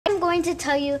going to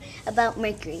tell you about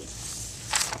Mercury.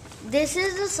 This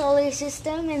is the solar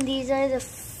system, and these are the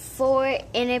 4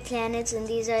 inner planets, and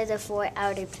these are the 4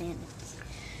 outer planets.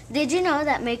 Did you know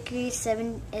that Mercury is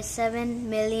 7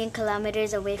 million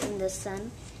kilometers away from the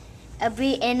sun?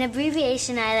 An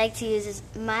abbreviation I like to use is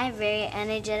my very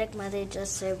energetic mother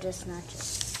just served us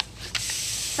nachos.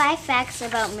 5 facts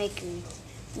about Mercury.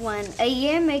 1. A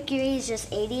year Mercury is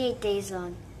just 88 days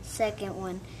long. Second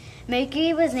one.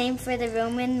 Mercury was named for the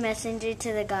Roman messenger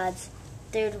to the gods.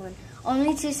 Third one.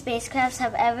 Only 2 spacecrafts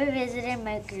have ever visited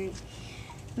Mercury.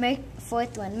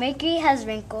 Fourth one. Mercury has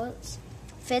wrinkles.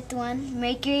 Fifth one.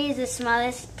 Mercury is the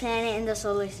smallest planet in the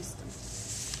solar system.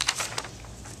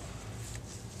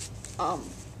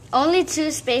 Only 2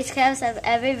 spacecrafts have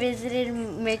ever visited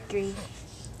Mercury.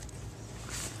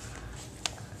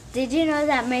 Did you know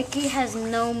that Mercury has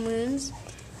no moons?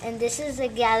 And this is the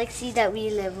galaxy that we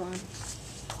live on.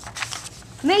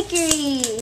 Mercury!